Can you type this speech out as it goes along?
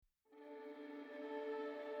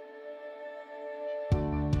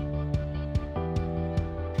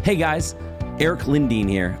Hey guys, Erik Lindeen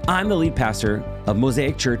here. I'm the lead pastor of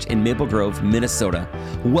Mosaic Church in Maple Grove, Minnesota.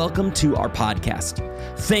 Welcome to our podcast.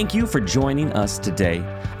 Thank you for joining us today.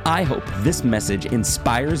 I hope this message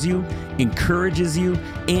inspires you, encourages you,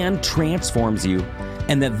 and transforms you,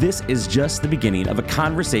 and that this is just the beginning of a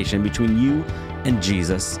conversation between you and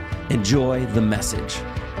Jesus. Enjoy the message.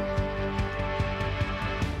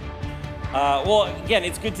 Again,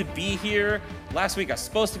 it's good to be here. Last week I was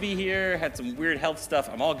supposed to be here, had some weird health stuff.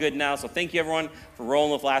 I'm all good now, so thank you everyone for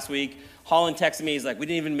rolling with last week. Holland texted me, he's like, we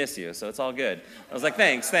didn't even miss you, so it's all good. I was like,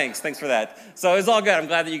 thanks for that. So it's all good. I'm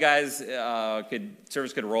glad that you guys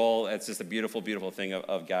service could roll. It's just a beautiful, beautiful thing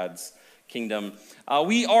of God's kingdom.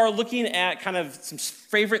 We are looking at kind of some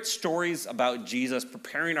favorite stories about Jesus,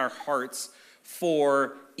 preparing our hearts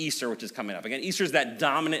for Easter, which is coming up. Again, Easter is that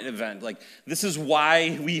dominant event. Like, this is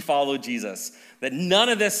why we follow Jesus. That none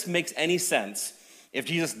of this makes any sense if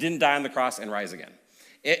Jesus didn't die on the cross and rise again.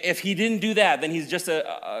 If he didn't do that, then he's just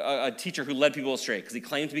a teacher who led people astray because he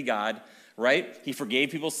claimed to be God, right? He forgave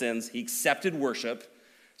people's sins. He accepted worship.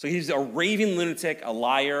 So he's a raving lunatic, a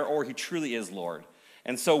liar, or he truly is Lord.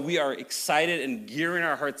 And so we are excited and gearing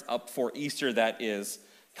our hearts up for Easter that is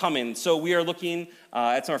coming. So we are looking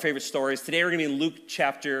at some of our favorite stories. Today we're going to be in Luke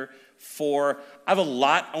chapter 4. I have a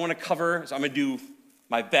lot I want to cover, so I'm going to do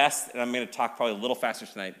my best, and I'm going to talk probably a little faster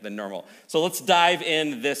tonight than normal. So let's dive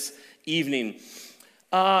in this evening.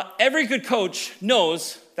 Every good coach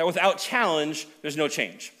knows that without challenge, there's no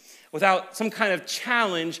change. Without some kind of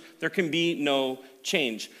challenge, there can be no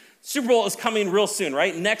change. Super Bowl is coming real soon,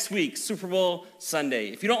 right? Next week, Super Bowl Sunday.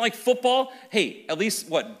 If you don't like football, hey, at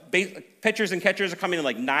least pitchers and catchers are coming in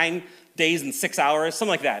like 9 days and 6 hours,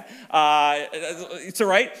 something like that. It's all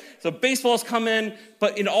right. So baseball's coming,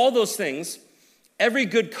 but in all those things, every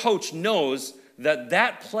good coach knows that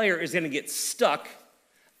that player is going to get stuck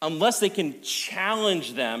unless they can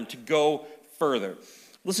challenge them to go further.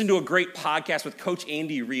 Listen to a great podcast with Coach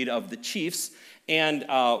Andy Reid of the Chiefs, and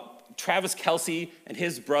Travis Kelce and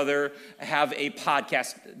his brother have a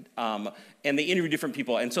podcast, and they interview different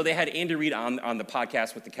people. And so they had Andy Reid on the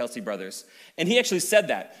podcast with the Kelce brothers. And he actually said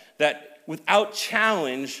that without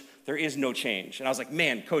challenge, there is no change. And I was like,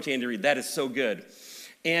 man, Coach Andy Reid, that is so good.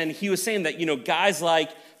 And he was saying that, guys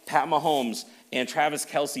like Pat Mahomes and Travis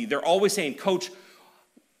Kelce, they're always saying, Coach,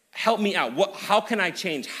 help me out. How can I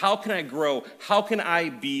change? How can I grow? How can I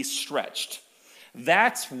be stretched?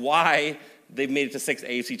 That's why they've made it to 6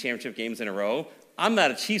 AFC championship games in a row. I'm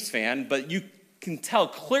not a Chiefs fan, but you can tell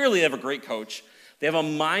clearly they have a great coach. They have a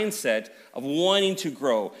mindset of wanting to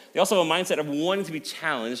grow. They also have a mindset of wanting to be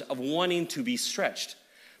challenged, of wanting to be stretched.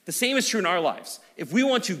 The same is true in our lives. If we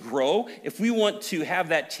want to grow, if we want to have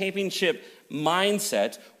that championship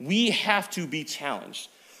mindset, we have to be challenged.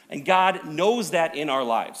 And God knows that in our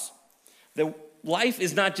lives. That life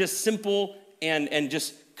is not just simple and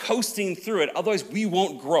just coasting through it, otherwise we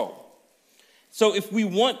won't grow. So if we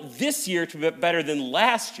want this year to be better than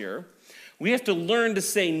last year, we have to learn to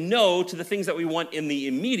say no to the things that we want in the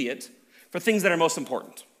immediate for things that are most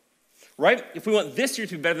important. Right? If we want this year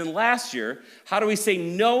to be better than last year, how do we say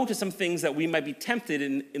no to some things that we might be tempted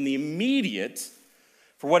in the immediate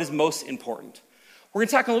for what is most important? We're going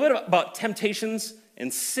to talk a little bit about temptations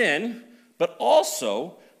and sin, but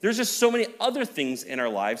also there's just so many other things in our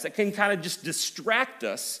lives that can kind of just distract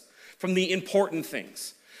us from the important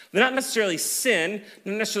things. They're not necessarily sin,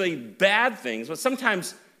 not necessarily bad things, but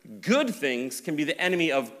sometimes good things can be the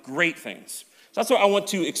enemy of great things. So that's what I want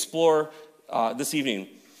to explore this evening.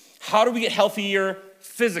 How do we get healthier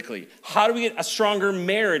physically? How do we get a stronger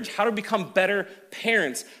marriage? How do we become better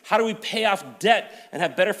parents? How do we pay off debt and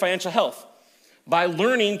have better financial health? By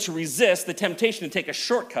learning to resist the temptation to take a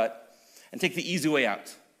shortcut and take the easy way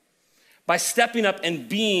out. By stepping up and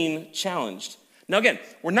being challenged. Now again,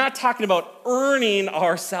 we're not talking about earning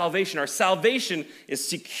our salvation. Our salvation is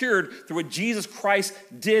secured through what Jesus Christ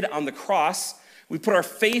did on the cross. We put our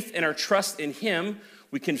faith and our trust in him.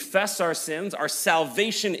 We confess our sins. Our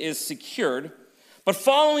salvation is secured. But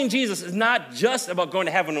following Jesus is not just about going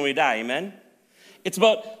to heaven when we die, amen? It's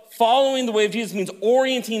about following the way of Jesus means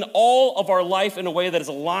orienting all of our life in a way that is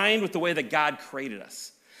aligned with the way that God created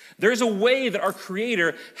us. There's a way that our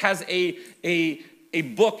Creator has a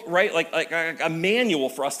book, right? Like a manual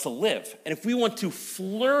for us to live. And if we want to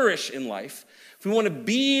flourish in life, if we want to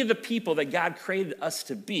be the people that God created us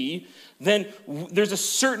to be, then there's a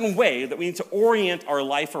certain way that we need to orient our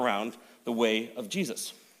life around the way of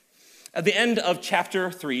Jesus. At the end of chapter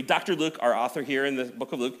 3, Dr. Luke, our author here in the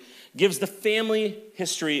book of Luke, gives the family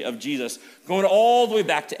history of Jesus, going all the way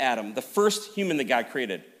back to Adam, the first human that God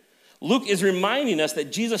created. Luke is reminding us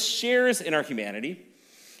that Jesus shares in our humanity.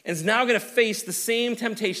 and is now going to face the same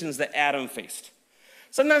temptations that Adam faced.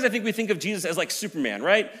 Sometimes I think we think of Jesus as like Superman,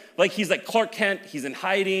 right? Like he's like Clark Kent, he's in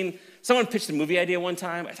hiding. Someone pitched a movie idea one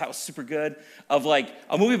time, I thought it was super good, of like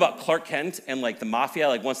a movie about Clark Kent and like the mafia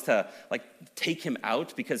like wants to like take him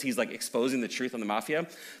out because he's like exposing the truth on the mafia.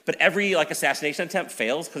 But every like assassination attempt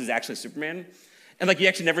fails because he's actually Superman. And like you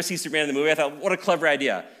actually never see Superman in the movie. I thought, what a clever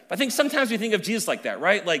idea. But I think sometimes we think of Jesus like that,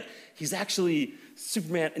 right? Like he's actually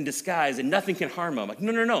Superman in disguise and nothing can harm him. Like,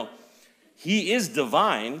 no. He is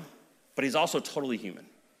divine, but he's also totally human.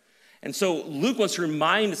 And so Luke wants to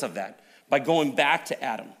remind us of that by going back to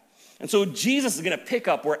Adam. And so Jesus is going to pick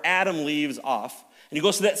up where Adam leaves off, and he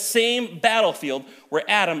goes to that same battlefield where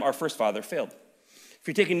Adam, our first father, failed. If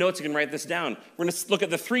you're taking notes, you can write this down. We're going to look at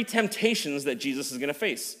the 3 temptations that Jesus is going to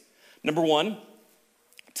face. Number 1,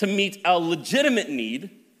 to meet a legitimate need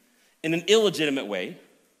in an illegitimate way.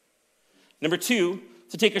 Number 2,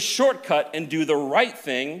 to take a shortcut and do the right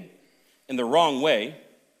thing in the wrong way.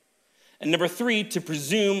 And number 3, to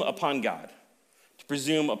presume upon God. To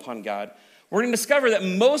presume upon God. We're going to discover that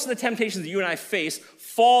most of the temptations that you and I face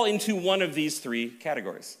fall into one of these 3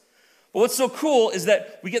 categories. But what's so cool is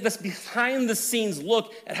that we get this behind-the-scenes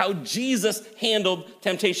look at how Jesus handled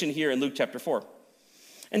temptation here in Luke chapter 4.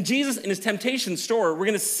 And Jesus, in his temptation story, we're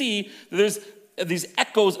going to see that there's these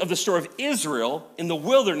echoes of the story of Israel in the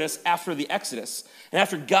wilderness after the Exodus, and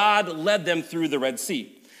after God led them through the Red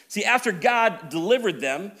Sea. See, after God delivered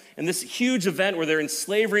them in this huge event where they're in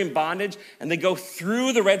slavery and bondage, and they go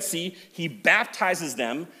through the Red Sea, he baptizes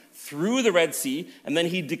them through the Red Sea, and then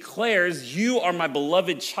he declares, "You are my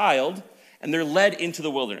beloved child," and they're led into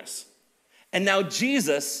the wilderness. And now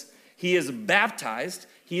Jesus, he is baptized,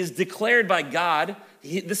 he is declared by God,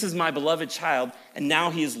 this is my beloved child, and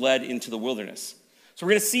now he is led into the wilderness. So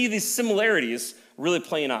we're going to see these similarities really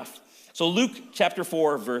playing off. So Luke chapter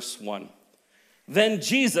 4, verse 1. Then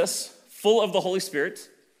Jesus, full of the Holy Spirit,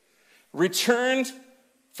 returned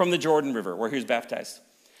from the Jordan River where he was baptized.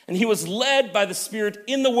 And he was led by the Spirit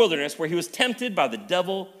in the wilderness where he was tempted by the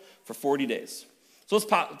devil for 40 days. So let's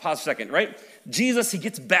pause for a second, right? Jesus, he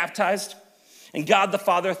gets baptized, and God the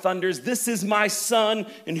Father thunders, "This is my Son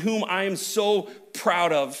in whom I am so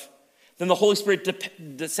proud of." Then the Holy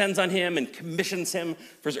Spirit descends on him and commissions him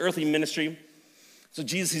for his earthly ministry. So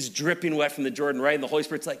Jesus is dripping wet from the Jordan, right? And the Holy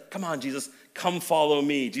Spirit's like, "Come on, Jesus, come follow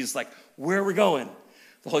me." Jesus is like, "Where are we going?"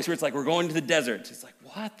 The Holy Spirit's like, "We're going to the desert." He's like,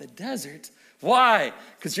 "What, the desert? Why?"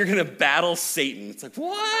 "Because you're going to battle Satan." It's like,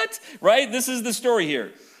 what? Right? This is the story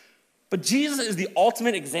here. But Jesus is the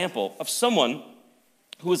ultimate example of someone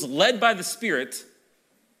who was led by the Spirit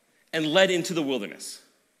and led into the wilderness.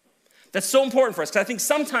 That's so important for us, because I think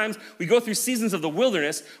sometimes we go through seasons of the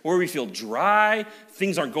wilderness where we feel dry,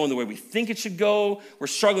 things aren't going the way we think it should go, we're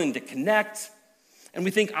struggling to connect, and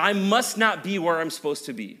we think, I must not be where I'm supposed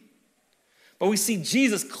to be. But we see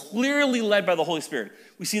Jesus clearly led by the Holy Spirit.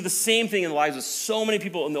 We see the same thing in the lives of so many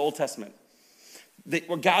people in the Old Testament,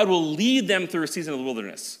 where God will lead them through a season of the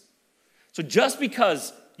wilderness. So just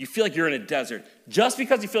because you feel like you're in a desert, just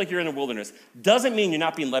because you feel like you're in a wilderness, doesn't mean you're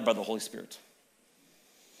not being led by the Holy Spirit.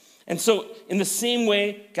 And so in the same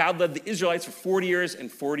way, God led the Israelites for 40 years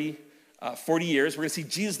and 40 years. We're going to see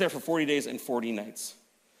Jesus there for 40 days and 40 nights.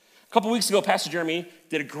 A couple weeks ago, Pastor Jeremy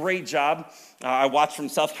did a great job. I watched from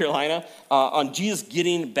South Carolina on Jesus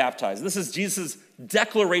getting baptized. This is Jesus'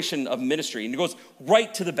 declaration of ministry, and it goes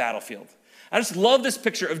right to the battlefield. I just love this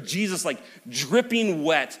picture of Jesus like dripping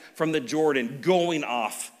wet from the Jordan, going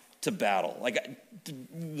off to battle, like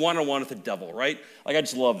one-on-one with the devil, right? Like I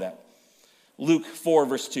just love that. Luke 4,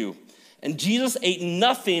 verse 2. And Jesus ate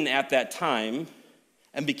nothing at that time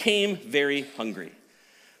and became very hungry.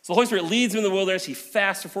 So the Holy Spirit leads him in the wilderness. He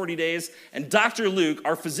fasts for 40 days. And Dr. Luke,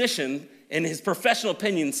 our physician, in his professional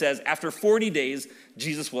opinion, says after 40 days,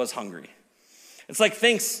 Jesus was hungry. It's like,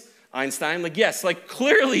 thanks, Einstein. Like, yes, like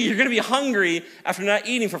clearly you're going to be hungry after not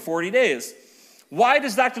eating for 40 days. Why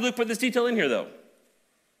does Dr. Luke put this detail in here, though?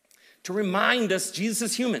 To remind us Jesus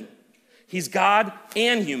is human. He's God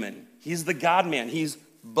and human. He's the God-man. He's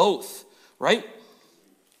both, right?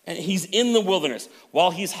 And he's in the wilderness. While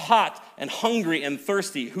he's hot and hungry and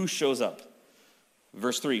thirsty, who shows up?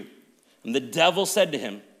 Verse 3. And the devil said to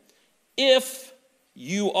him, "If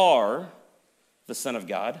you are the Son of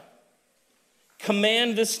God,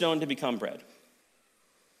 command this stone to become bread."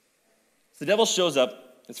 So the devil shows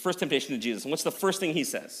up. It's first temptation to Jesus. And what's the first thing he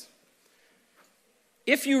says?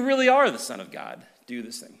 If you really are the Son of God, do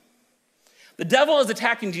this thing. The devil is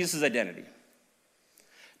attacking Jesus' identity.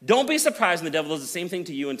 Don't be surprised when the devil does the same thing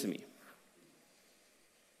to you and to me.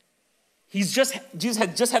 Jesus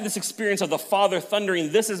had just had this experience of the Father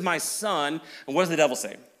thundering, "This is my Son." And what does the devil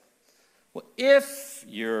say? Well, if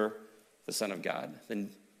you're the Son of God, then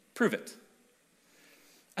prove it.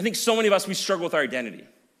 I think so many of us, we struggle with our identity.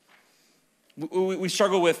 We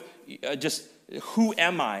struggle with just who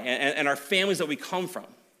am I and our families that we come from.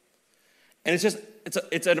 And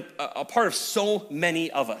it's a part of so many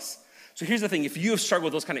of us. So here's the thing. If you have struggled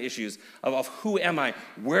with those kind of issues of who am I,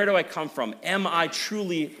 where do I come from, am I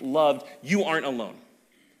truly loved, you aren't alone.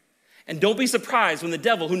 And don't be surprised when the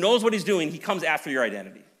devil, who knows what he's doing, he comes after your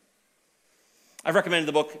identity. I've recommended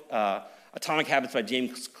the book Atomic Habits by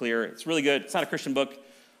James Clear. It's really good. It's not a Christian book.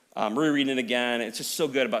 I'm rereading it again. It's just so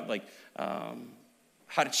good about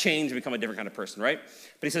how to change and become a different kind of person, right?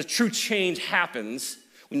 But he says true change happens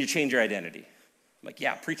when you change your identity. I'm like,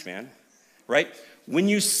 yeah, preach, man, right? When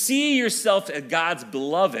you see yourself as God's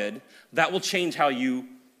beloved, that will change how you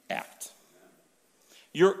act.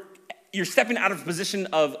 You're stepping out of a position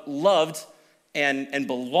of loved and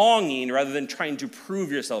belonging rather than trying to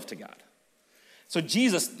prove yourself to God. So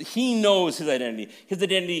Jesus, he knows his identity. His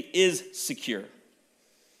identity is secure.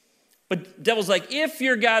 But devil's like, if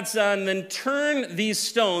you're God's son, then turn these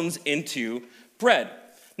stones into bread.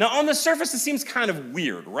 Now, on the surface, it seems kind of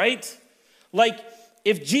weird, right? Like,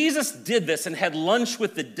 if Jesus did this and had lunch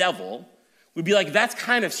with the devil, we'd be like, that's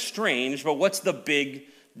kind of strange, but what's the big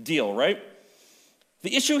deal, right?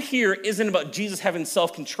 The issue here isn't about Jesus having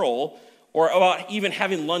self-control or about even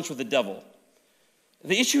having lunch with the devil.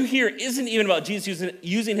 The issue here isn't even about Jesus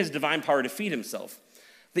using his divine power to feed himself.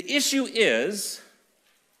 The issue is,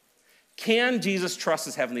 can Jesus trust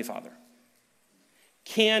his heavenly Father?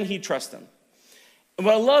 Can he trust him? And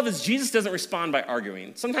what I love is Jesus doesn't respond by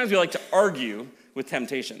arguing. Sometimes we like to argue with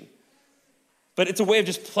temptation. But it's a way of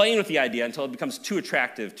just playing with the idea until it becomes too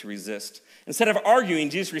attractive to resist. Instead of arguing,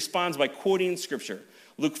 Jesus responds by quoting Scripture,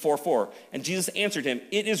 Luke 4:4. And Jesus answered him,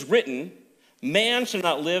 "It is written, man shall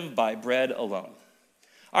not live by bread alone."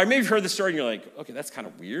 All right, maybe you've heard the story and you're like, okay, that's kind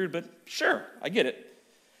of weird, but sure, I get it.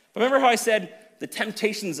 But remember how I said the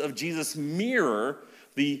temptations of Jesus mirror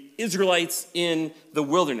the Israelites in the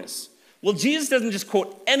wilderness? Well, Jesus doesn't just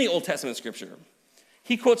quote any Old Testament scripture.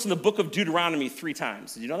 He quotes in the book of Deuteronomy 3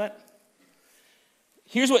 times. Did you know that?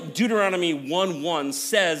 Here's what Deuteronomy 1:1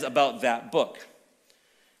 says about that book.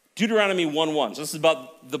 Deuteronomy 1:1. So this is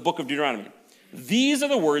about the book of Deuteronomy. These are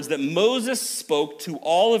the words that Moses spoke to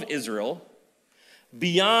all of Israel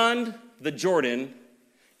beyond the Jordan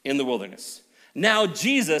in the wilderness. Now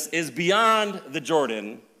Jesus is beyond the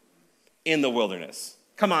Jordan in the wilderness.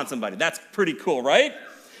 Come on, somebody. That's pretty cool, right?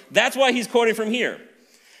 That's why he's quoting from here.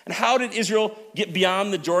 And how did Israel get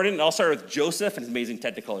beyond the Jordan? It all started with Joseph and his amazing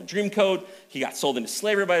Technicolor Dreamcoat. He got sold into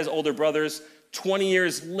slavery by his older brothers. 20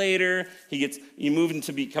 years later, he moved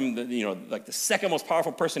into become the second most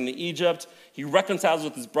powerful person in Egypt. He reconciles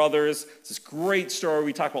with his brothers. It's this great story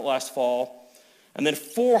we talked about last fall. And then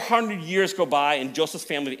 400 years go by, and Joseph's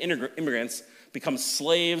family of immigrants become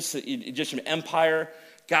slaves to the Egyptian empire.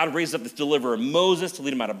 God raises up this deliverer, Moses, to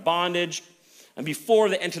lead them out of bondage. And before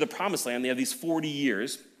they enter the promised land, they have these 40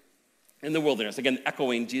 years in the wilderness, again,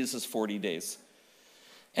 echoing Jesus' 40 days.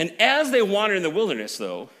 And as they wander in the wilderness,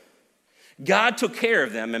 though, God took care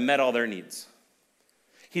of them and met all their needs.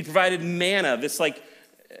 He provided manna,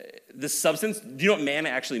 this substance. Do you know what manna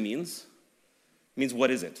actually means? It means,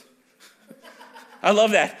 what is it? I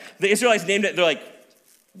love that. The Israelites named it, they're like,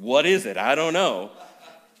 what is it? I don't know.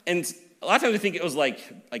 And a lot of times we think it was like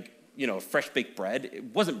fresh baked bread. It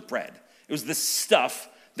wasn't bread. It was the stuff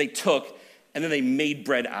they took and then they made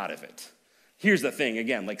bread out of it. Here's the thing,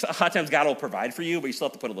 again, a lot of times God will provide for you, but you still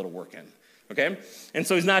have to put a little work in, okay? And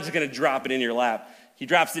so he's not just gonna drop it in your lap. He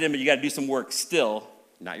drops it in, but you gotta do some work still,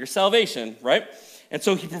 not your salvation, right? And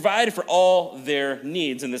so he provided for all their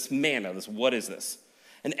needs in this manna, this what is this?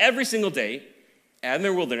 And every single day, in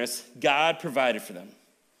their wilderness, God provided for them.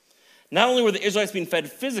 Not only were the Israelites being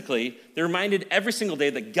fed physically, they reminded every single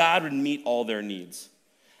day that God would meet all their needs.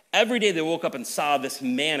 Every day they woke up and saw this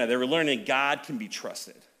manna. They were learning that God can be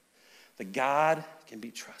trusted. That God can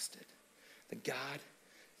be trusted. That God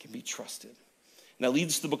can be trusted. And that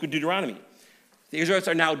leads to the book of Deuteronomy. The Israelites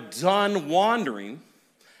are now done wandering,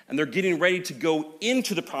 and they're getting ready to go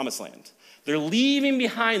into the promised land. They're leaving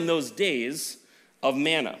behind those days of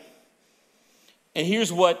manna. And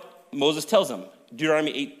here's what Moses tells them.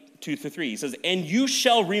 Deuteronomy 8:2-3. He says, "And you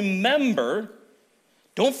shall remember,"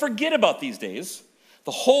 don't forget about these days,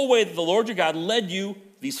 "the whole way that the Lord your God led you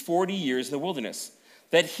these 40 years in the wilderness,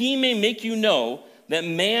 that he may make you know that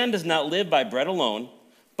man does not live by bread alone,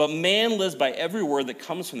 but man lives by every word that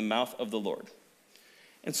comes from the mouth of the Lord."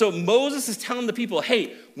 And so Moses is telling the people,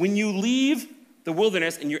 hey, when you leave the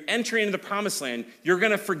wilderness and you're entering into the promised land, you're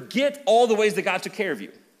going to forget all the ways that God took care of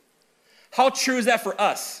you. How true is that for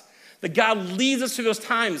us? That God leads us through those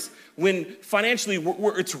times when financially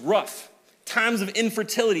it's rough. Times of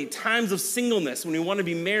infertility, times of singleness, when we want to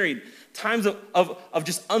be married, times of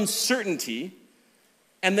just uncertainty.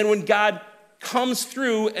 And then when God comes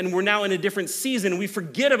through and we're now in a different season, we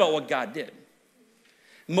forget about what God did.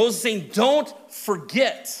 Moses is saying, don't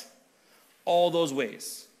forget all those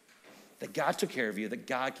ways that God took care of you, that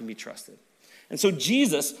God can be trusted. And so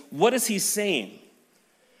Jesus, what is he saying?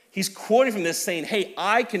 He's quoting from this saying, hey,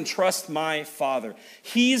 I can trust my Father.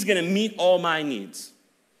 He's going to meet all my needs.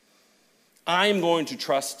 I am going to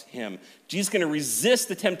trust him. Jesus is going to resist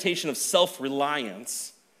the temptation of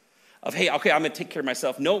self-reliance, of, hey, okay, I'm going to take care of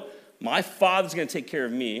myself. No, my Father's going to take care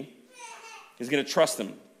of me. He's going to trust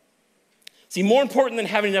him. See, more important than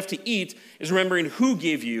having enough to eat is remembering who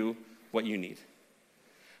gave you what you need.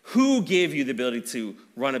 Who gave you the ability to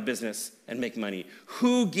run a business and make money?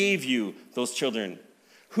 Who gave you those children?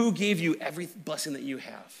 Who gave you every blessing that you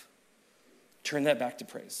have? Turn that back to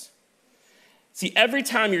praise. See, every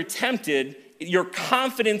time you're tempted, your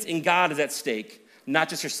confidence in God is at stake, not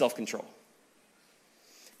just your self-control.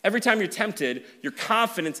 Every time you're tempted, your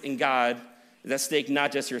confidence in God is at stake,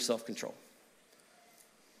 not just your self-control.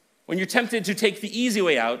 When you're tempted to take the easy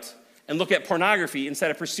way out and look at pornography instead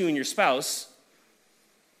of pursuing your spouse,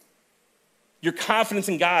 your confidence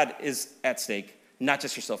in God is at stake, not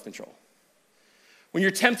just your self-control. When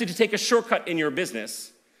you're tempted to take a shortcut in your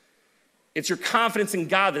business, it's your confidence in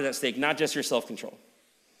God that's at stake, not just your self-control.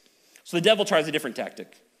 So the devil tries a different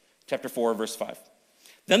tactic. Chapter 4, verse 5.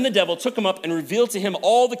 Then the devil took him up and revealed to him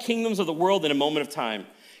all the kingdoms of the world in a moment of time.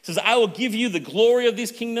 He says, I will give you the glory of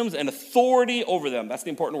these kingdoms and authority over them. That's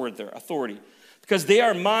the important word there, authority. Because they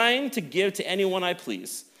are mine to give to anyone I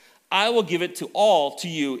please. I will give it to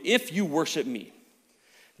you if you worship me.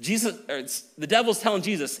 The devil's telling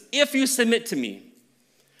Jesus, if you submit to me,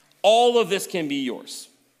 all of this can be yours.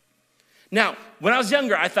 Now, when I was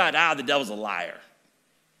younger, I thought, the devil's a liar.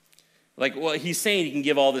 Like, well, he's saying he can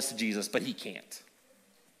give all this to Jesus, but he can't.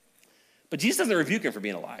 But Jesus doesn't rebuke him for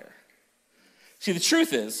being a liar. See, the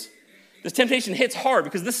truth is, this temptation hits hard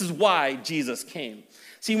because this is why Jesus came.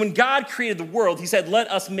 See, when God created the world, he said, let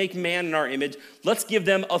us make man in our image. Let's give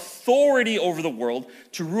them authority over the world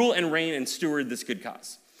to rule and reign and steward this good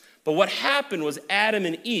cause. But what happened was Adam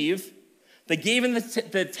and Eve, they gave in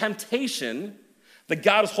the temptation that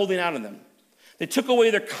God was holding out on them. They took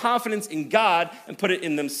away their confidence in God and put it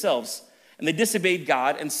in themselves. And they disobeyed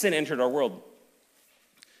God, and sin entered our world.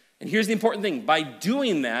 And here's the important thing. By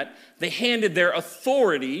doing that, they handed their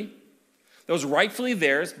authority that was rightfully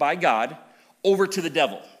theirs by God over to the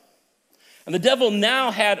devil. And the devil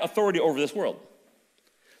now had authority over this world.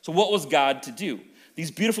 So what was God to do?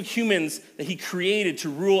 These beautiful humans that he created to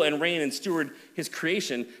rule and reign and steward his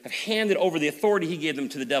creation have handed over the authority he gave them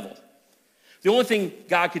to the devil. The only thing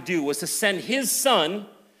God could do was to send his son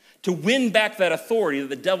to win back that authority that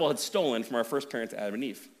the devil had stolen from our first parents, Adam and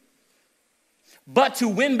Eve. But to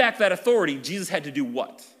win back that authority, Jesus had to do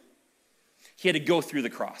what? He had to go through the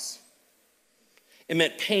cross. It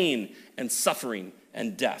meant pain and suffering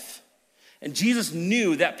and death. And Jesus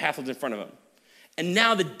knew that path was in front of him. And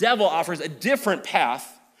now the devil offers a different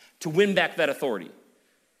path to win back that authority,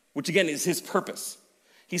 which again is his purpose.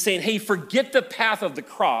 He's saying, hey, forget the path of the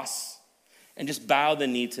cross and just bow the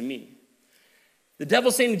knee to me. The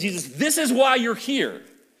devil's saying to Jesus, this is why you're here.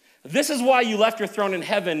 This is why you left your throne in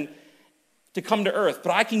heaven to come to earth,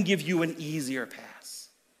 but I can give you an easier pass.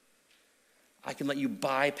 I can let you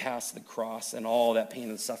bypass the cross and all that pain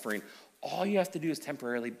and suffering. All you have to do is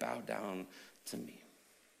temporarily bow down to me.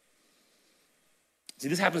 See,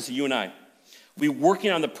 this happens to you and I. We'll be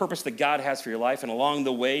working on the purpose that God has for your life, and along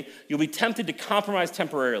the way, you'll be tempted to compromise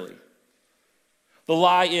temporarily. The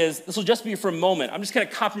lie is, this will just be for a moment. I'm just going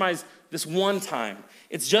to compromise this one time.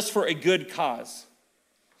 It's just for a good cause.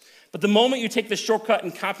 But the moment you take the shortcut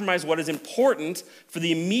and compromise what is important for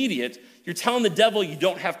the immediate, you're telling the devil you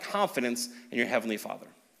don't have confidence in your Heavenly Father.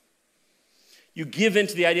 You give in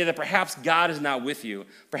to the idea that perhaps God is not with you.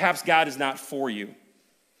 Perhaps God is not for you.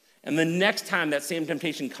 And the next time that same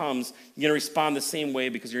temptation comes, you're going to respond the same way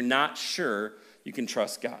because you're not sure you can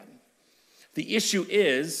trust God. The issue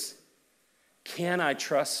is, can I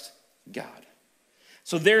trust God?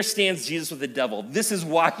 So there stands Jesus with the devil. This is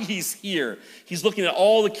why he's here. He's looking at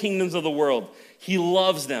all the kingdoms of the world. He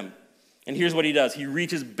loves them. And here's what he does. He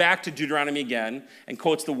reaches back to Deuteronomy again and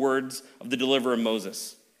quotes the words of the deliverer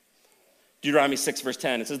Moses. Deuteronomy 6, verse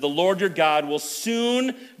 10. It says, the Lord your God will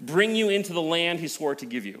soon bring you into the land he swore to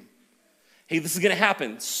give you. Hey, this is going to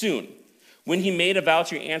happen soon. When he made a vow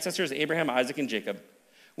to your ancestors, Abraham, Isaac, and Jacob.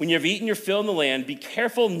 When you have eaten your fill in the land, be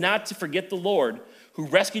careful not to forget the Lord who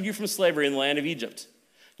rescued you from slavery in the land of Egypt.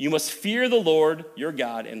 You must fear the Lord your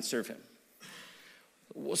God and serve him.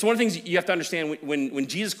 So one of the things you have to understand, when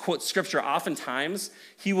Jesus quotes scripture, oftentimes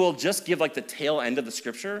he will just give like the tail end of the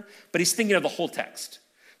scripture, but he's thinking of the whole text.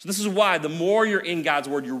 So this is why the more you're in God's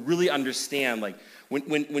word, you really understand. Like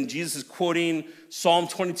when Jesus is quoting Psalm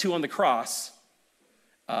 22 on the cross,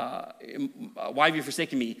 why have you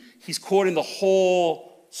forsaken me? He's quoting the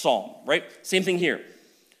whole psalm, right? Same thing here.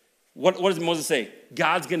 What does Moses say?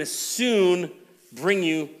 God's going to soon bring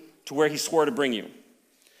you to where he swore to bring you.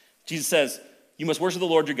 Jesus says, you must worship the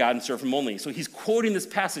Lord your God and serve him only. So he's quoting this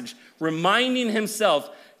passage, reminding himself,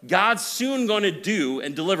 God's soon going to do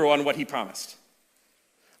and deliver on what he promised.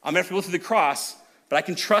 I'm going to have to go through the cross, but I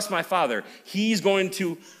can trust my Father. He's going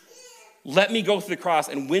to let me go through the cross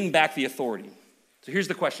and win back the authority. So here's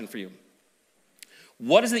the question for you.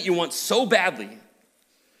 What is it you want so badly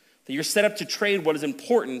that you're set up to trade what is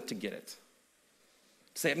important to get it?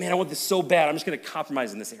 Say, man, I want this so bad, I'm just going to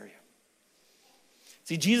compromise in this area.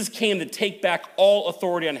 See, Jesus came to take back all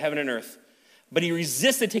authority on heaven and earth, but he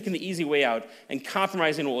resisted taking the easy way out and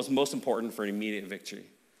compromising what was most important for an immediate victory.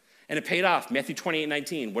 And it paid off. Matthew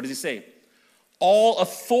 28:19. What does he say? All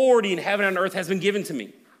authority in heaven and earth has been given to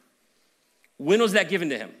me. When was that given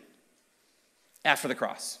to him? After the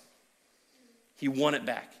cross. He won it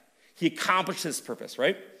back. He accomplished his purpose,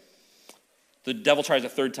 right? The devil tries a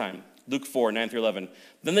third time. Luke 4:9-11.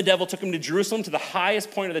 Then the devil took him to Jerusalem to the highest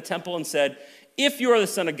point of the temple and said, if you are the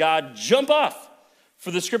Son of God, jump off. For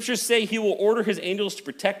the scriptures say he will order his angels to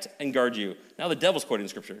protect and guard you. Now the devil's quoting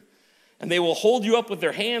scripture. And they will hold you up with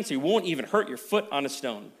their hands so you won't even hurt your foot on a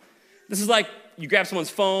stone. This is like you grab someone's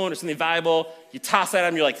phone or something valuable, you toss that at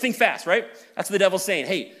them, you're like, think fast, right? That's what the devil's saying.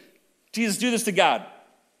 Hey, Jesus, do this to God.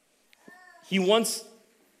 He wants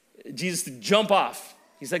Jesus to jump off.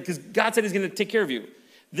 He said, because God said he's going to take care of you.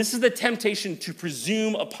 This is the temptation to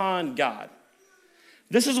presume upon God.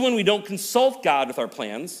 This is when we don't consult God with our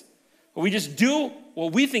plans, but we just do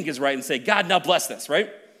what we think is right and say, God, now bless this,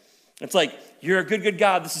 right? It's like, you're a good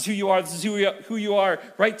God. This is who you are. This is who you are,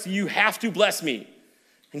 right? So you have to bless me.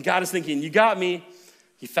 And God is thinking, you got me.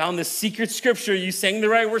 You found this secret scripture. You sang the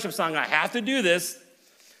right worship song. I have to do this.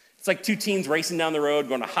 It's like two teens racing down the road,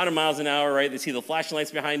 going 100 miles an hour, right? They see the flashing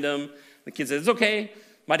lights behind them. The kid says, it's okay.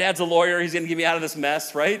 My dad's a lawyer. He's going to get me out of this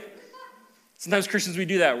mess, right? Sometimes Christians, we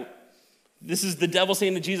do that. This is the devil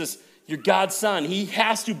saying to Jesus, you're God's son. He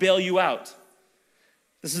has to bail you out.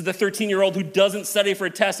 This is the 13-year-old who doesn't study for a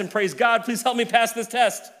test and prays, God, please help me pass this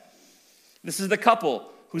test. This is the couple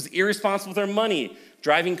who's irresponsible with their money,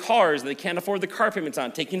 driving cars that they can't afford the car payments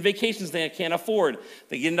on, taking vacations they can't afford.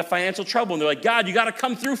 They get into financial trouble, and they're like, God, you got to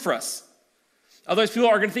come through for us. Otherwise, people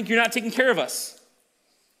are going to think you're not taking care of us.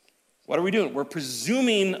 What are we doing? We're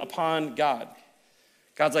presuming upon God.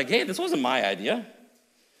 God's like, hey, this wasn't my idea.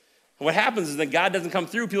 And what happens is that God doesn't come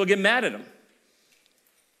through, people get mad at him.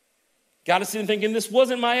 God is sitting thinking, this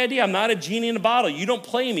wasn't my idea. I'm not a genie in a bottle. You don't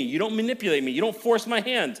play me. You don't manipulate me. You don't force my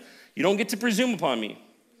hand. You don't get to presume upon me.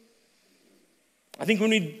 I think when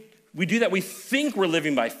we do that, we think we're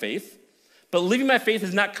living by faith, but living by faith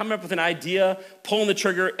is not coming up with an idea, pulling the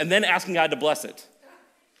trigger, and then asking God to bless it.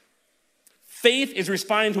 Faith is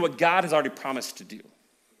responding to what God has already promised to do.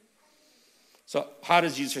 So how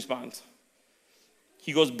does Jesus respond?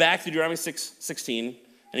 He goes back to Deuteronomy 6:16,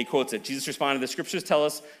 and he quotes it. Jesus responded, the scriptures tell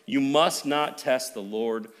us, you must not test the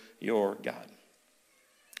Lord your God.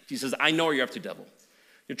 Jesus says, I know what you're up to, devil.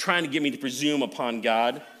 You're trying to get me to presume upon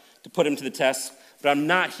God, to put him to the test, but I'm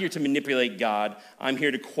not here to manipulate God. I'm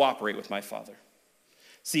here to cooperate with my Father.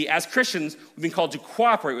 See, as Christians, we've been called to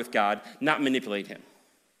cooperate with God, not manipulate him.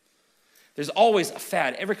 There's always a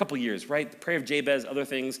fad every couple of years, right? The prayer of Jabez, other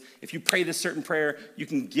things. If you pray this certain prayer, you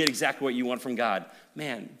can get exactly what you want from God.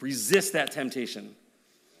 Man, resist that temptation.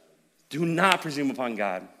 Do not presume upon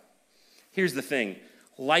God. Here's the thing.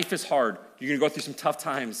 Life is hard. You're going to go through some tough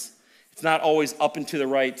times. It's not always up and to the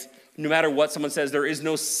right. No matter what someone says, there is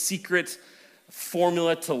no secret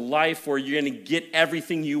formula to life where you're going to get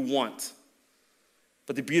everything you want.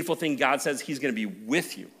 But the beautiful thing, God says he's going to be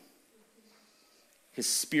with you. His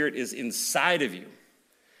spirit is inside of you,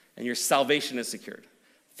 and your salvation is secured.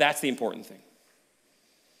 That's the important thing.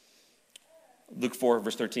 Luke 4,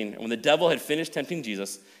 verse 13. And when the devil had finished tempting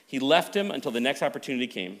Jesus, he left him until the next opportunity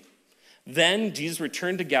came. Then Jesus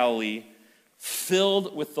returned to Galilee,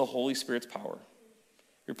 filled with the Holy Spirit's power.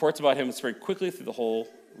 Reports about him spread quickly through the whole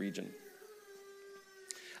region.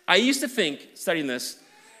 I used to think, studying this,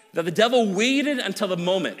 that the devil waited until the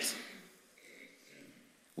moment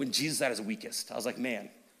when Jesus is at his weakest. I was like, man,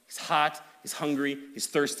 he's hot, he's hungry, he's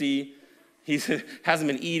thirsty, he hasn't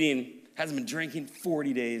been eating, hasn't been drinking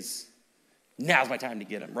 40 days. Now's my time to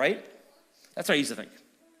get him, right? That's what I used to think.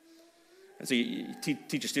 And so you teach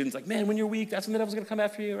your students like, man, when you're weak, that's when the devil's going to come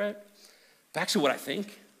after you, right? But actually what I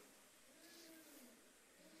think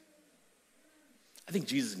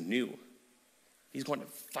Jesus knew he's going to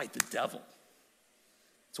fight the devil.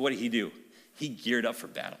 So what did he do? He geared up for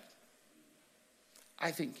battle. I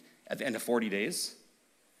think at the end of 40 days,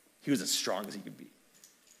 he was as strong as he could be.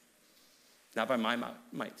 Not by my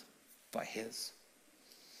might, by his.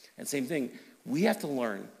 And same thing, we have to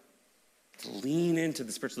learn to lean into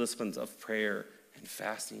the spiritual disciplines of prayer and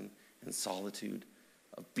fasting and solitude,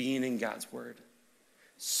 of being in God's word,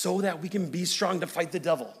 so that we can be strong to fight the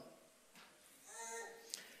devil.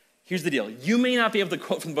 Here's the deal. You may not be able to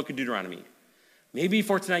quote from the book of Deuteronomy. Maybe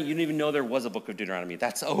for tonight, you didn't even know there was a book of Deuteronomy.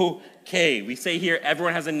 That's okay. We say here,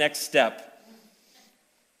 everyone has a next step.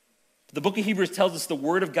 The book of Hebrews tells us the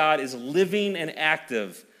word of God is living and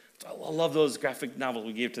active. I love those graphic novels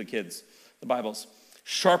we gave to the kids, the Bibles.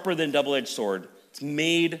 Sharper than a double-edged sword. It's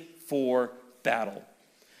made for battle.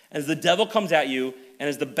 As the devil comes at you, and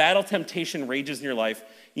as the battle temptation rages in your life,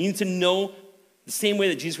 you need to know the same way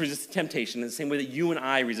that Jesus resisted temptation, and the same way that you and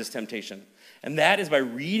I resist temptation. And that is by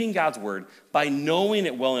reading God's word, by knowing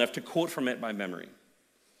it well enough to quote from it by memory.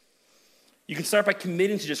 You can start by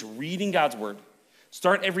committing to just reading God's word.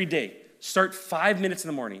 Start every day. Start 5 minutes in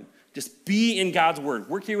the morning. Just be in God's word.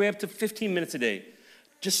 Work your way up to 15 minutes a day.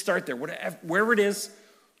 Just start there. Wherever it is,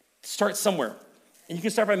 start somewhere. And you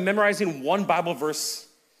can start by memorizing one Bible verse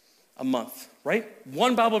a month, right?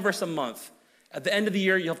 One Bible verse a month. At the end of the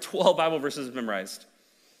year, you'll have 12 Bible verses memorized.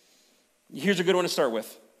 Here's a good one to start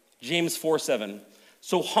with. James 4:7.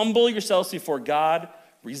 So humble yourselves before God,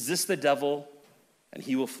 resist the devil, and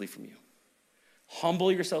he will flee from you.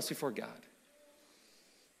 Humble yourselves before God.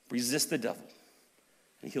 Resist the devil,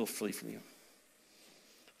 and he'll flee from you.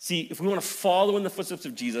 See, if we want to follow in the footsteps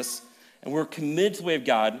of Jesus, and we're committed to the way of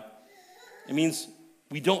God, it means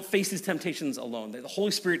we don't face these temptations alone. The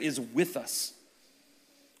Holy Spirit is with us.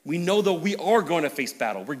 We know, though, we are going to face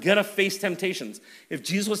battle. We're going to face temptations. If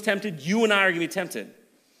Jesus was tempted, you and I are going to be tempted.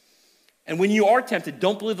 And when you are tempted,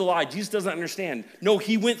 don't believe the lie. Jesus doesn't understand. No,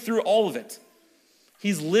 he went through all of it.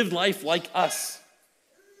 He's lived life like us.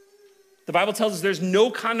 The Bible tells us there's no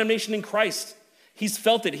condemnation in Christ. He's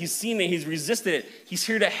felt it. He's seen it. He's resisted it. He's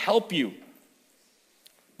here to help you.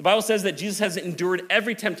 The Bible says that Jesus has endured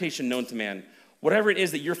every temptation known to man. Whatever it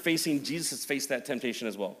is that you're facing, Jesus has faced that temptation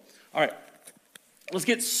as well. All right, let's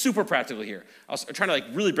get super practical here. I was trying to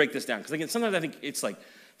really break this down because again, sometimes I think it's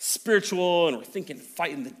spiritual and we're thinking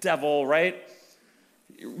fighting the devil, right?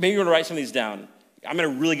 Maybe you want to write some of these down. I'm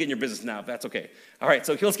going to really get in your business now, if that's okay. All right,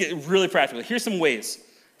 so let's get really practical. Here's some ways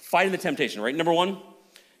fighting the temptation, right? Number one,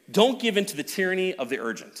 don't give in to the tyranny of the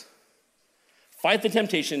urgent. Fight the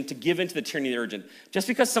temptation to give in to the tyranny of the urgent. Just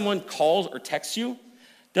because someone calls or texts you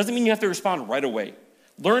doesn't mean you have to respond right away.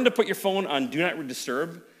 Learn to put your phone on Do Not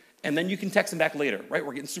Disturb, and then you can text them back later, right?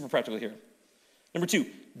 We're getting super practical here. Number two,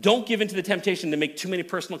 don't give in to the temptation to make too many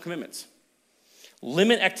personal commitments.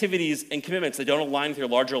 Limit activities and commitments that don't align with your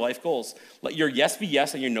larger life goals. Let your yes be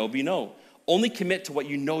yes and your no be no. Only commit to what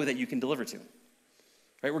you know that you can deliver to.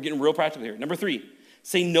 Right? We're getting real practical here. Number three,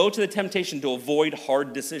 say no to the temptation to avoid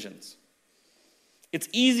hard decisions. It's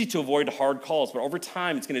easy to avoid hard calls, but over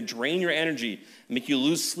time, it's going to drain your energy and make you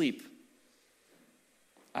lose sleep.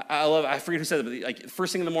 I forget who said it, but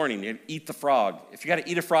first thing in the morning, you eat the frog. If you got to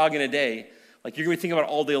eat a frog in a day, you're going to be thinking about it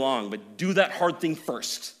all day long, but do that hard thing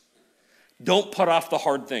first. Don't put off the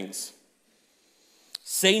hard things.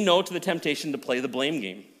 Say no to the temptation to play the blame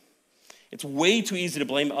game. It's way too easy to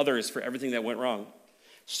blame others for everything that went wrong.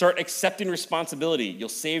 Start accepting responsibility. You'll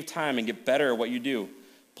save time and get better at what you do.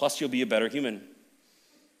 Plus, you'll be a better human.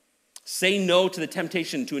 Say no to the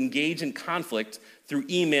temptation to engage in conflict through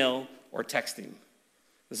email or texting.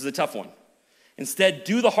 This is a tough one. Instead,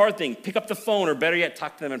 do the hard thing. Pick up the phone, or better yet,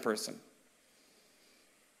 talk to them in person.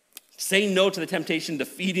 Say no to the temptation to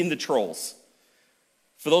feeding the trolls.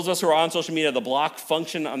 For those of us who are on social media, the block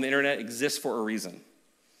function on the internet exists for a reason.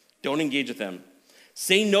 Don't engage with them.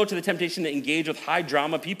 Say no to the temptation to engage with high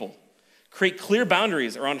drama people. Create clear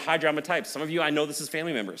boundaries around high drama types. Some of you, I know this is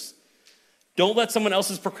family members. Don't let someone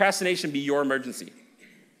else's procrastination be your emergency.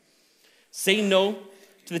 Say no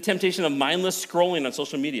to the temptation of mindless scrolling on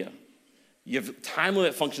social media. You have time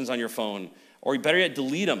limit functions on your phone, or better yet,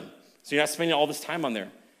 delete them so you're not spending all this time on there.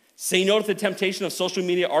 Say no to the temptation of social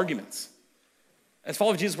media arguments. As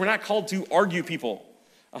followers of Jesus, we're not called to argue people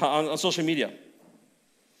on social media.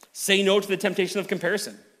 Say no to the temptation of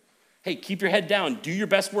comparison. Hey, keep your head down. Do your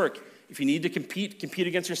best work. If you need to compete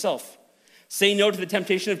against yourself. Say no to the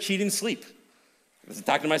temptation of cheating sleep. I was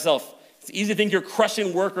talking to myself. It's easy to think you're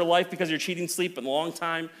crushing work or life because you're cheating sleep, but in a long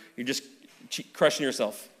time, you're just crushing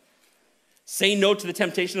yourself. Say no to the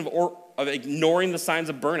temptation of ignoring the signs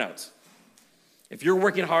of burnout. If you're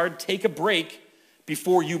working hard, take a break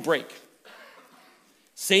before you break.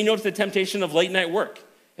 Say no to the temptation of late night work.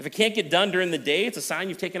 If it can't get done during the day, it's a sign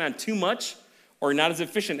you've taken on too much or not as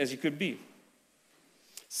efficient as you could be.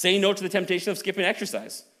 Say no to the temptation of skipping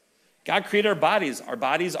exercise. God created our bodies. Our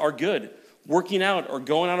bodies are good. Working out or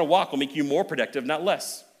going on a walk will make you more productive, not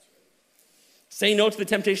less. Say no to the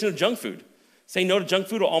temptation of junk food. Saying no to junk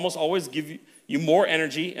food will almost always give you more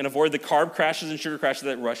energy and avoid the carb crashes and sugar crashes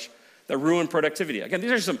that ruin productivity. Again,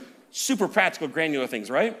 these are some super practical, granular things,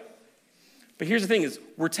 right? But here's the thing is,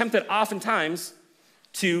 we're tempted oftentimes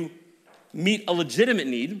to meet a legitimate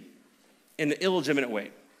need in an illegitimate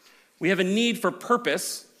way. We have a need for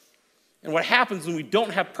purpose, and what happens when we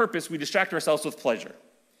don't have purpose, we distract ourselves with pleasure.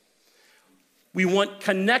 We want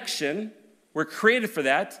connection, we're created for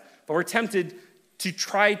that, but we're tempted to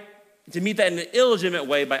try to meet that in an illegitimate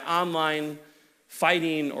way by online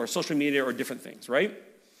fighting or social media or different things, right?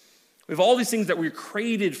 We have all these things that we're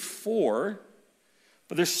created for,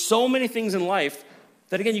 but there's so many things in life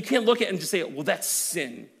that, again, you can't look at and just say, well, that's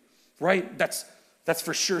sin, right? That's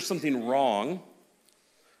for sure something wrong,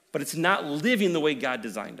 but it's not living the way God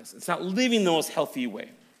designed us. It's not living the most healthy way.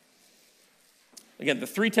 Again, the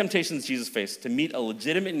three temptations Jesus faced: to meet a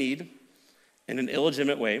legitimate need in an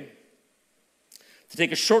illegitimate way, to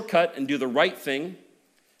take a shortcut and do the right thing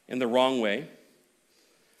in the wrong way,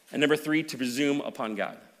 and number three, to presume upon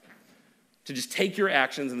God. To just take your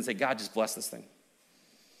actions and say, God, just bless this thing.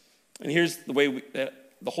 And here's the way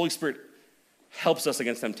the Holy Spirit helps us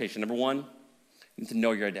against temptation. Number one, you need to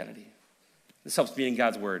know your identity. This helps being in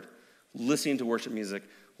God's word, listening to worship music,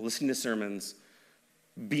 listening to sermons,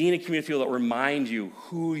 being a community of people that remind you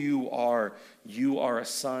who you are. You are a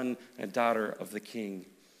son and daughter of the King.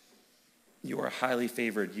 You are highly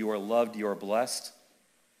favored. You are loved. You are blessed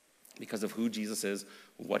because of who Jesus is,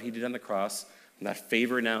 what he did on the cross, and that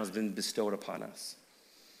favor now has been bestowed upon us.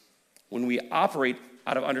 When we operate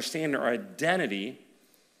out of understanding our identity,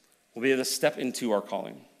 we'll be able to step into our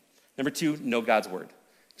calling. Number two, know God's word.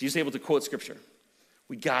 Jesus is able to quote scripture.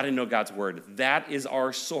 We got to know God's word. That is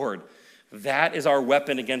our sword. That is our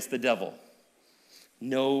weapon against the devil.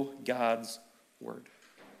 Know God's word.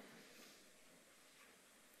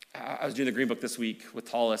 I was doing the Green Book this week with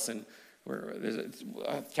Hollis, and there's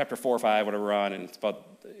chapter 4 or 5, whatever we're on, and it's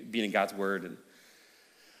about being in God's word. And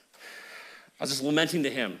I was just lamenting to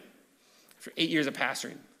him for 8 years of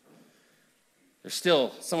pastoring. There's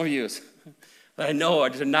still some of you that I know are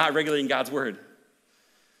just not regulating God's word.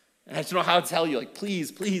 And I just don't know how to tell you, like,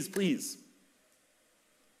 please, please, please.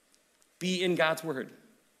 Be in God's word.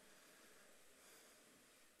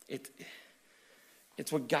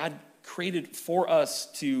 It's what God created for us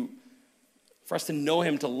to know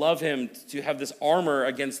him, to love him, to have this armor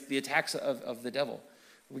against the attacks of the devil.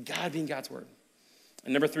 We got to be in God's word.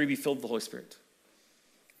 And number three, be filled with the Holy Spirit.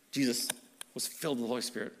 Jesus was filled with the Holy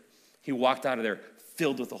Spirit. He walked out of there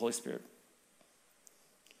filled with the Holy Spirit.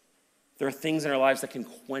 There are things in our lives that can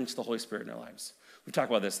quench the Holy Spirit in our lives. We've talked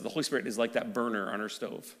about this. The Holy Spirit is like that burner on our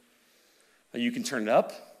stove. You can turn it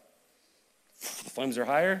up. If the flames are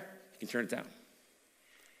higher, you can turn it down.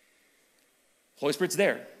 Holy Spirit's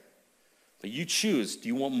there. But you choose. Do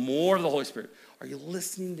you want more of the Holy Spirit? Are you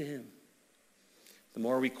listening to him? The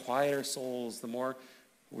more we quiet our souls, the more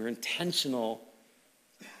we're intentional,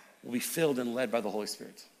 we'll be filled and led by the Holy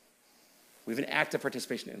Spirit. We have an active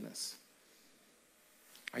participation in this.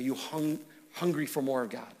 Are you hungry for more of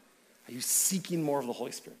God? Are you seeking more of the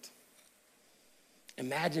Holy Spirit?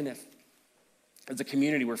 Imagine if, as a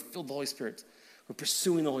community, we're filled with the Holy Spirit. We're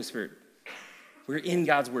pursuing the Holy Spirit. We're in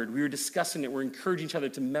God's word. We were discussing it. We're encouraging each other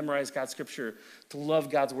to memorize God's scripture, to love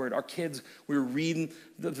God's word. Our kids, we were reading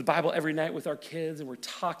the Bible every night with our kids, and we're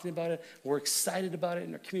talking about it. We're excited about it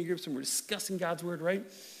in our community groups, and we're discussing God's word, right?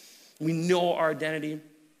 We know our identity.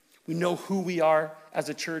 We know who we are as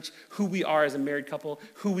a church, who we are as a married couple,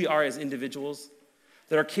 who we are as individuals.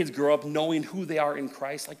 That our kids grow up knowing who they are in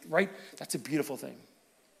Christ, like, right? That's a beautiful thing.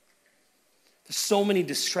 There's so many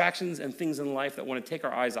distractions and things in life that want to take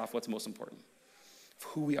our eyes off what's most important. Of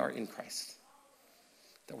who we are in Christ.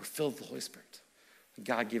 That we're filled with the Holy Spirit. That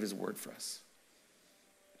God gave his word for us.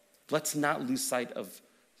 Let's not lose sight of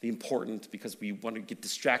the important because we want to get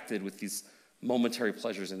distracted with these momentary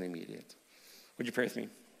pleasures in the immediate. Would you pray with me?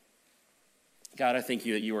 God, I thank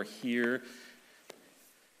you that you are here.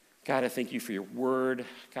 God, I thank you for your word.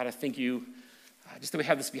 God, I thank you just that we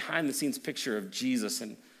have this behind the scenes picture of Jesus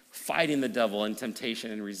and fighting the devil and temptation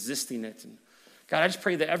and resisting it. And God, I just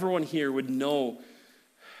pray that everyone here would know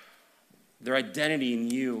their identity in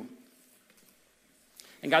you.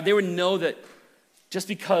 And God, they would know that just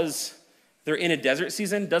because they're in a desert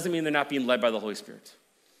season doesn't mean they're not being led by the Holy Spirit.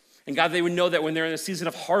 And God, they would know that when they're in a season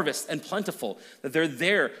of harvest and plentiful, that they're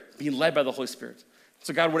there being led by the Holy Spirit.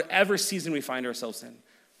 So God, whatever season we find ourselves in,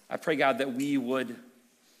 I pray, God, that we would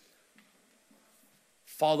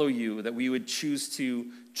follow you, that we would choose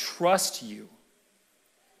to trust you,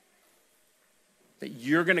 that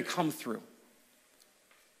you're going to come through.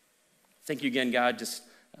 Thank you again, God, just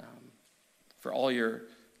for all your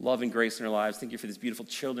love and grace in our lives. Thank you for these beautiful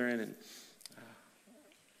children. And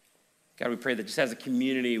God, we pray that just as a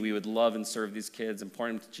community, we would love and serve these kids and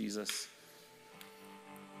point them to Jesus.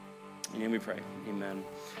 In your name we pray. Amen.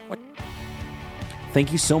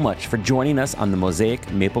 Thank you so much for joining us on the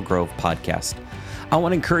Mosaic Maple Grove podcast. I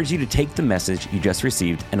want to encourage you to take the message you just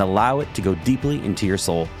received and allow it to go deeply into your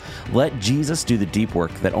soul. Let Jesus do the deep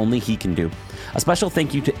work that only he can do. A special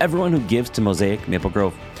thank you to everyone who gives to Mosaic Maple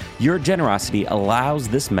Grove. Your generosity allows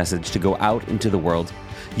this message to go out into the world.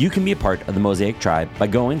 You can be a part of the Mosaic tribe by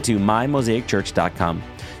going to mymosaicchurch.com.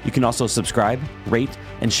 You can also subscribe, rate,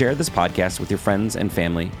 and share this podcast with your friends and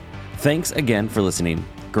family. Thanks again for listening.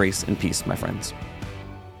 Grace and peace, my friends.